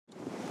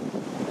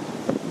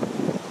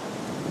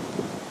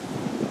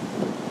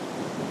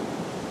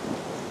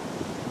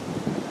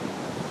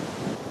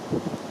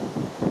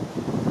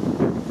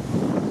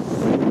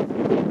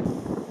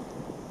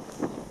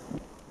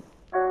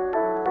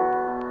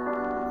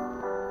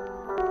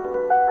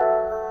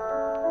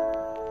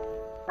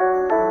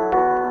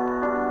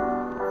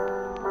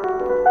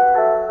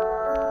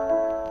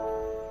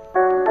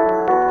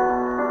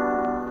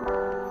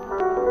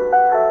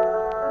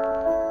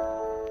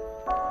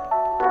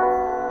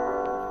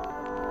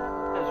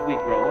Right,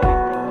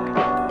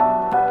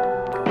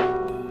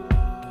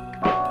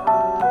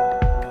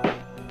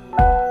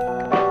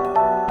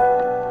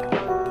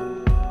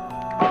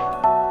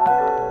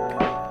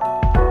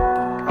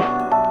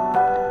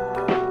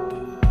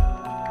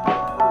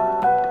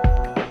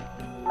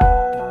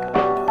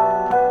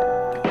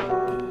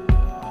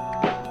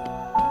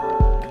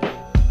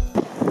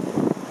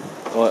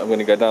 I'm going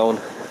to go down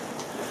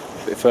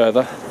a bit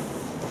further,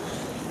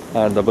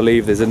 and I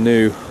believe there's a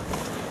new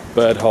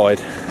bird hide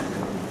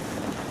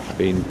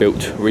being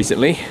built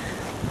recently.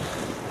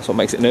 That's what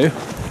makes it new. I'm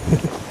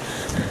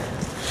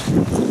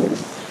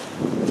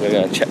going to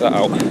go and check that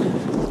out.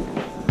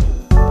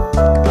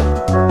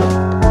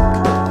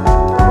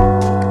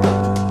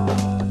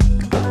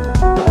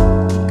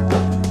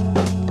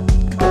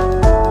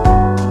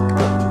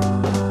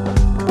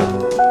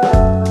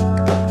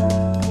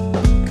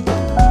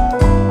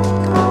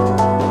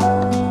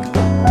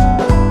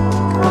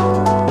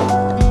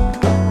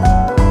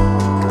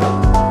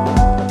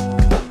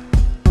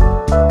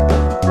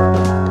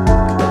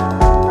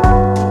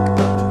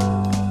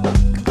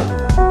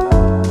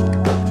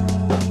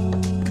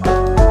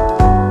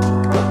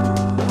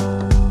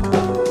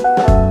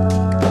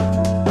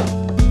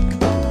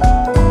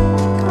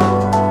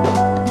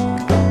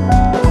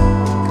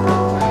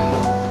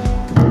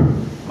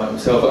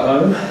 Myself at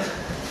home.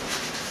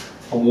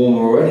 I'm warm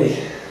already.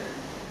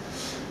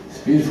 It's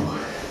beautiful.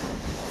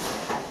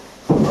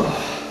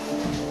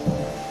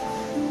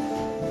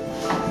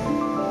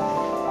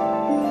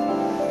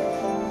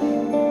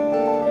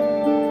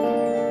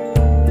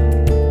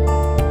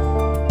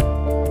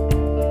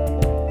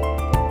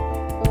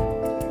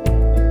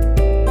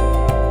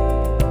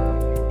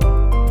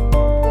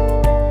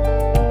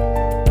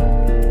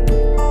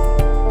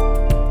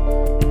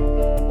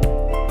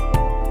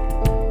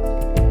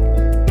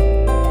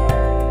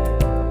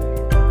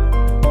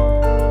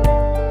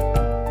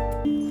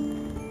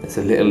 It's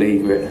a little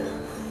egret.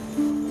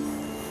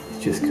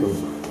 He's just come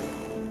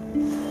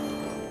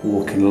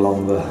walking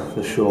along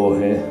the shore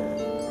here.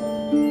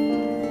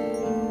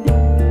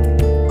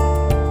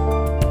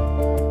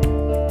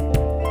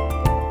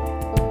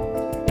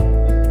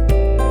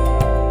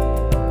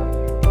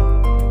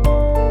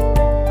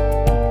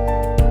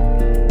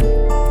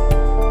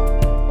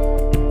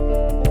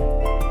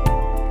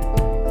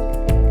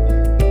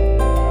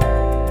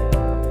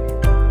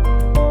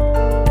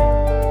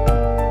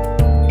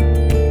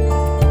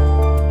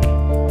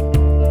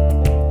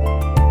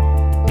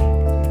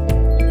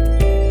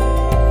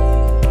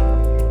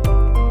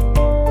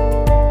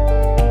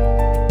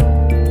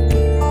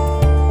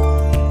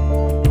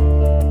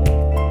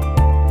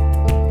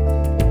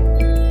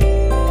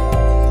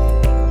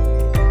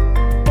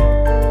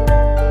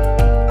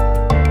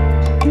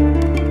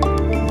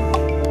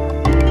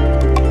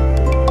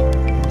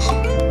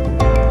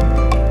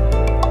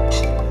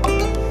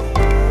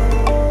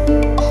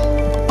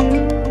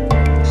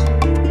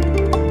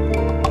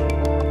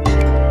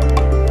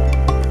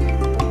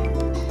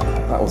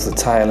 The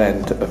tail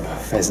end of a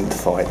pheasant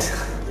fight.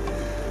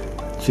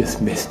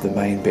 Just missed the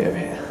main bit of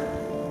it.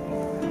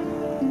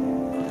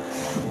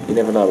 You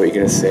never know what you're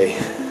going to see.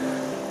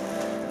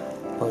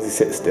 As long as you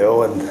sit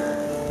still and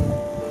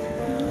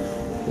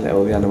let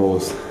all the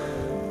animals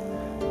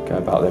go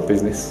about their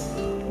business,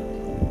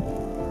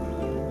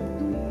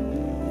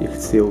 you can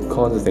see all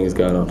kinds of things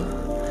going on.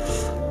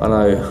 I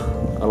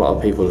know a lot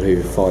of people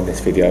who find this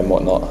video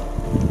might not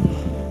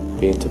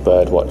be into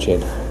bird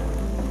watching.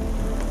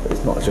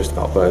 It's not just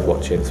about bird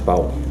watching, it's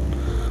about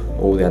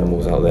all the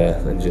animals out there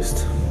and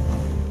just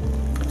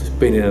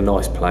being in a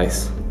nice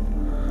place,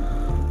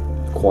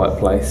 a quiet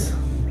place,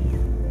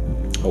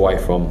 away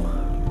from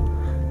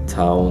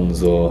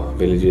towns or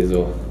villages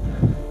or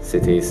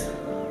cities,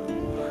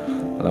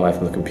 and away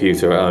from the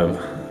computer at home,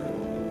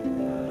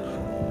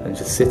 and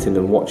just sitting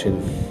and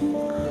watching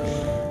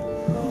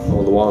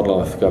all the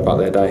wildlife go about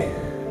their day.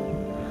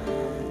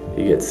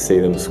 You get to see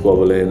them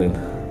squabbling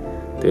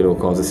and doing all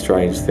kinds of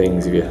strange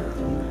things if you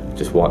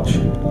just watch.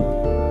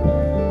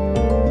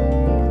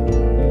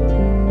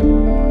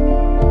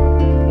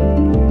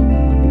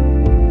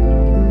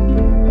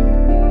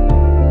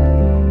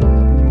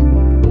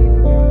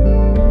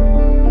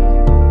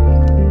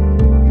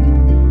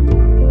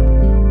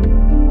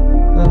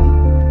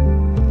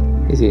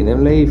 He's eating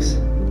them leaves.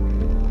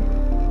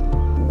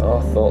 I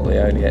thought they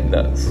only ate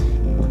nuts.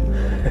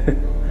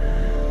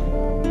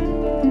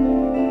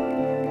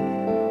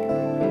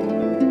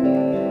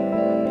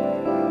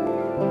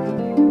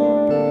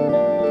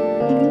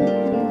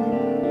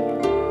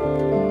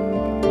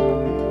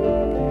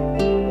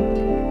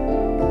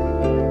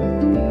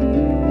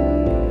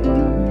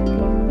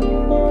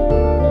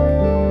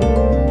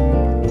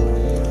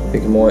 I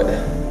think I might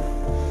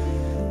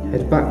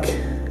head back,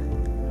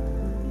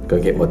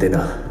 go get my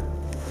dinner.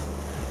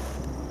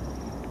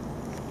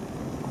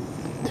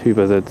 2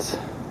 buzzards.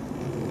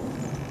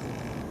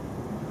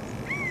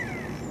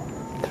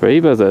 3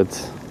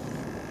 buzzards.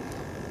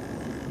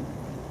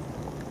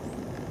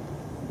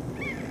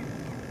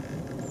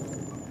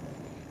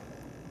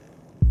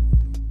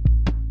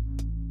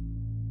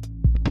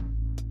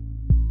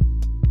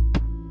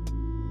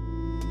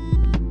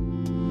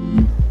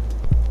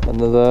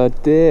 another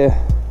deer,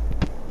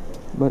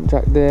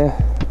 muntjac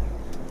deer.